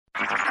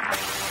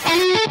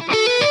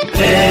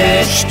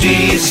HD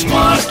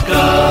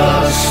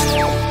Smartcast.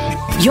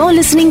 You're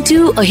listening to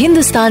a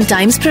Hindustan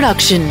Times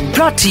production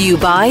brought to you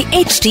by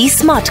HD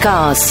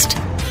Smartcast.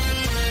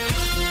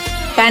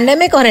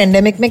 Pandemic और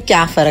endemic में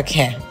क्या फर्क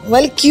है?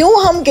 क्यों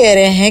हम कह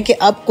रहे हैं कि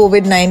अब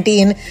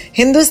कोविड-19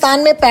 हिंदुस्तान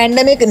में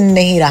पैंडेमिक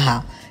नहीं रहा?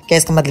 क्या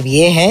इसका मतलब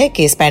ये है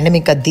कि इस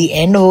पैंडेमिक का दी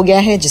एंड हो गया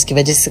है, जिसकी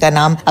वजह से इसका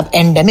नाम अब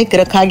एंडेमिक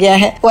रखा गया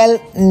है?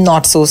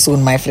 Not so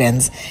soon my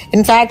friends.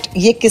 In fact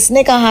ये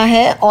किसने कहा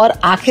है और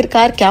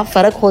आखिरकार क्या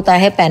फर्क होता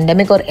है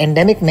पैंडेमिक और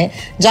एंडेमिक में,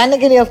 जानने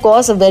के लिए of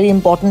course a very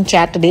important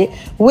chat today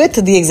with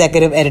the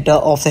executive editor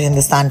of the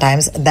Hindustan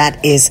Times,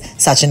 that is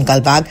Sachin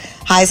Kalbag.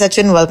 Hi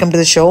Sachin, welcome to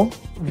the show.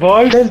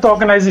 World Health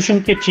Organization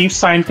के chief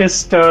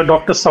scientist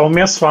doctor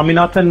Soumya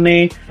Swaminathan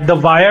ने द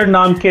वायर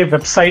नाम के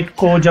website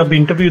को जब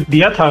इंटरव्यू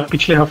दिया था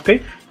पिछले हफ्ते,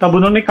 तब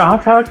उन्होंने कहा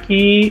था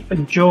कि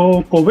जो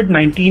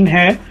कोविड-19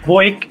 है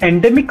वो एक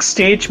एंडेमिक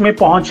स्टेज में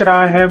पहुंच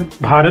रहा है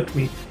भारत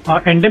में।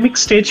 एंडेमिक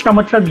स्टेज का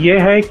मतलब ये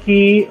है कि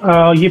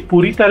ये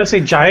पूरी तरह से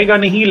जाएगा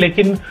नहीं,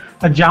 लेकिन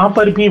जहां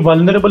पर भी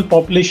वल्नरेबल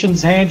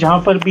पॉपुलेशंस हैं, जहां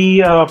पर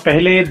भी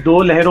पहले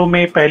दो लहरों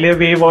में, पहले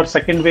वेव और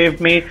सेकेंड वेव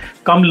में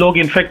कम लोग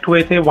इन्फेक्ट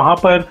हुए थे, वहां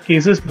पर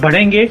केसेस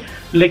बढ़ेंगे,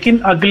 लेकिन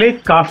अगले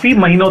काफी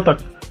महीनों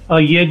तक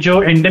ये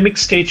जो एंडेमिक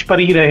स्टेज पर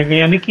ही रहेंगे।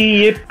 यानी कि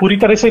ये पूरी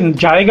तरह से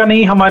जाएगा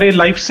नहीं हमारे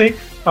लाइफ से,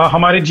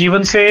 हमारे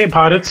जीवन से,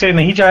 भारत से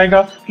नहीं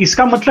जाएगा।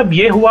 इसका मतलब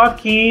ये हुआ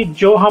कि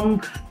जो हम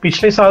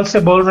पिछले साल से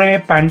बोल रहे हैं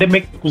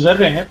पैंडेमिक गुजर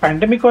रहे हैं,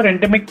 पैंडेमिक और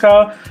एंडेमिक का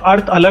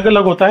अर्थ अलग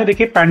अलग होता है।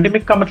 देखिए,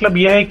 पैंडेमिक का मतलब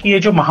यह है कि ये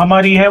जो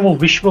महामारी है वो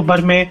विश्व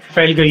भर में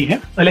फैल गई है,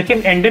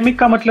 लेकिन एंडेमिक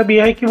का मतलब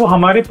यह है कि वो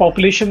हमारे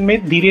पॉपुलेशन में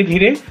धीरे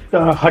धीरे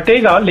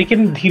हटेगा,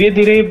 लेकिन धीरे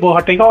धीरे वो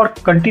हटेगा और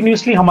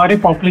कंटिन्यूसली हमारे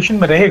पॉपुलेशन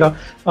में रहेगा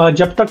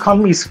जब तक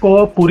हम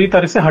इसको पूरी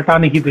तरह से हटा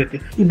नहीं देते।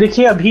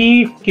 देखिए,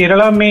 अभी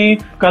केरला में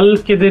कल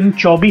के दिन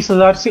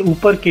 24,000 से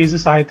ऊपर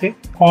केसेस आए थे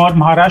और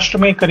महाराष्ट्र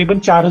में करीबन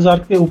 4,000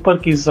 के ऊपर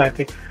केसेस आए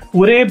थे।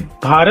 पूरे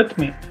भारत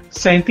में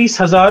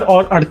 37,000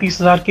 और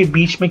 38,000 के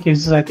बीच में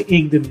केसेस आए थे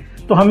एक दिन में।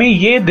 तो हमें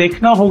ये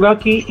देखना होगा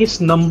कि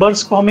इस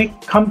नंबर्स को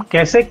हम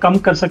कैसे कम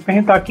कर सकते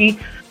हैं, ताकि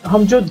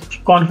हम जो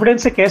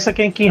कॉन्फिडेंस से कह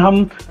सकें कि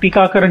हम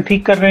टीकाकरण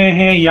ठीक कर रहे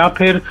हैं या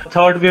फिर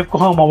थर्ड वेव को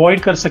हम अवॉइड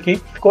कर सकें।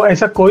 को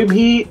ऐसा कोई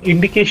भी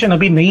इंडिकेशन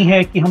अभी नहीं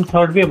है कि हम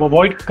थर्ड वेव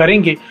अवॉइड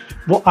करेंगे।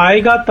 वो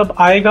आएगा तब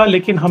आएगा,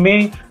 लेकिन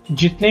हमें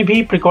जितने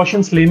भी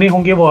प्रिकॉशंस लेने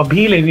होंगे वो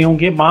अभी लेने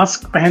होंगे।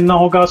 मास्क पहनना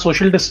होगा,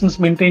 सोशल डिस्टेंस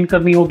मेंटेन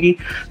करनी होगी।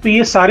 तो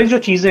ये सारी जो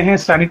चीजें हैं,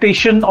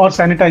 सैनिटेशन और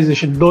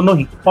सैनिटाइजेशन दोनों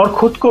ही, और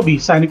खुद को भी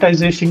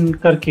सैनिटाइजेशन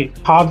करके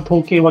हाथ धो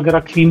के वगैरह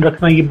क्लीन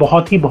रखना, ये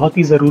बहुत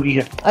ही जरूरी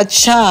है।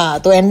 अच्छा,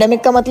 तो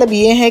एंडेमिक का मतलब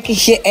ये है कि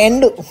ये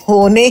एंड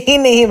होने ही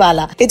नहीं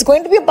वाला। It's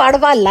going to be a part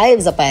of our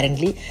lives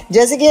apparently.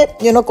 जैसे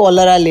कि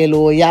कॉलरा ले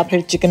लो, या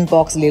फिर चिकन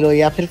पॉक्स ले लो,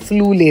 या फिर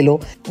फ्लू ले लो,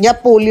 या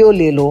पोलियो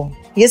ले लो।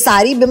 ये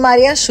सारी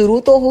बीमारियां शुरू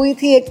तो हुई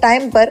थी एक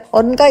टाइम पर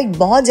और उनका एक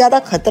बहुत ज्यादा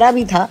खतरा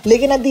भी था,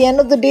 लेकिन at the end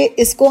of the day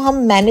इसको हम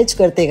मैनेज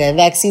करते गए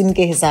वैक्सीन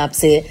के हिसाब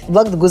से।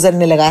 वक्त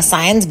गुजरने लगा,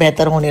 साइंस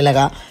बेहतर होने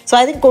लगा। सो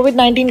आई थिंक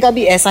कोविड-19 का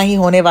भी ऐसा ही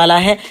होने वाला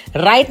है।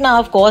 Right now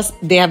of course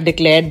they have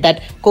declared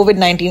that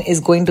covid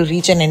 is going to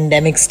reach N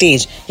endemic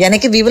stage, यानी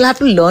कि we will have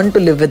to learn to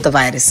live with the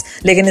virus.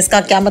 लेकिन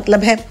इसका क्या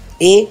मतलब है?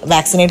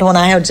 वैक्सीनेट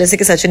होना है, और जैसे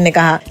कि सचिन ने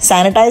कहा,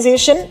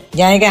 सैनिटाइजेशन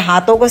यानी कि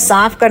हाथों को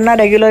साफ करना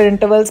रेगुलर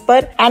इंटरवल्स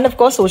पर, and of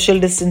course social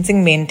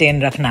distancing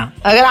maintain रखना।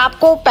 अगर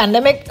आपको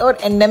पैंडेमिक और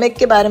एंडेमिक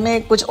के बारे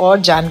में कुछ और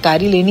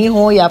जानकारी लेनी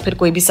हो या फिर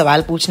कोई भी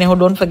सवाल पूछने हो,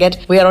 don't forget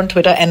we are on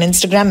Twitter and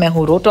Instagram. मैं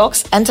हूँ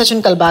रोटॉक्स and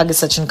Sachin Kalbag is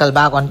Sachin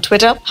Kalbag on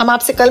Twitter. हम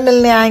आपसे कल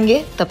मिलने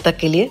आएंगे, तब तक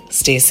के लिए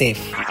stay safe.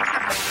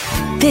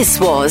 This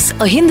was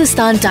a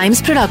Hindustan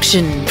Times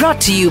production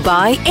brought to you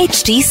by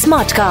HD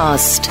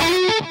Smartcast.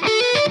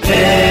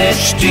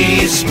 HD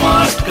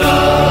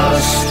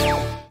Smartcast.